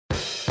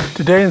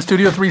Today in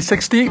Studio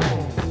 360,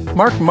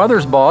 Mark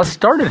Mothersbaugh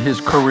started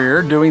his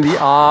career doing the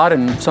odd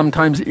and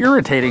sometimes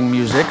irritating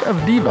music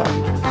of diva.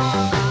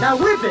 Now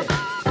whip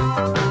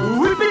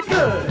it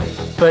good.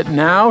 But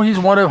now he's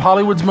one of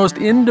Hollywood's most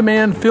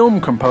in-demand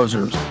film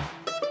composers,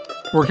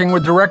 working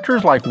with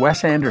directors like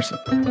Wes Andersen.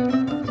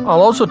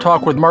 I'll also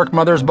talk with Mark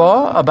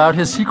Mothersbaugh about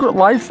his secret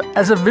life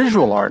as a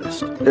visual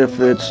artist. If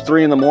it's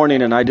 3 a.m.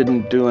 and I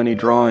didn't do any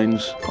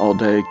drawings all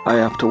day, I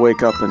have to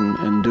wake up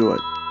and do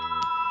it.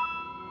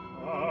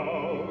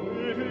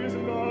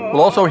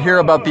 We'll also hear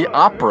about the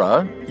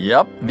opera,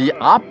 the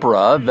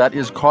opera that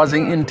is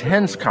causing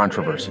intense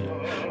controversy.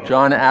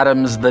 John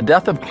Adams' The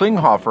Death of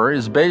Klinghoffer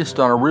is based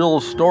on a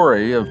real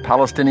story of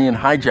Palestinian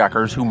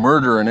hijackers who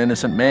murder an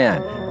innocent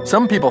man.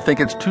 Some people think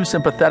it's too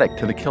sympathetic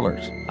to the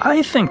killers.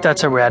 I think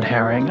that's a red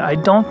herring. I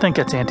don't think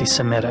it's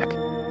anti-Semitic.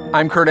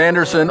 I'm Kurt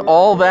Andersen.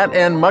 All that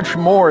and much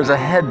more is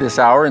ahead this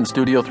hour in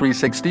Studio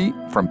 360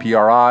 from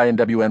PRI and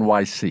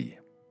WNYC.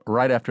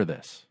 Right after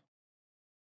this.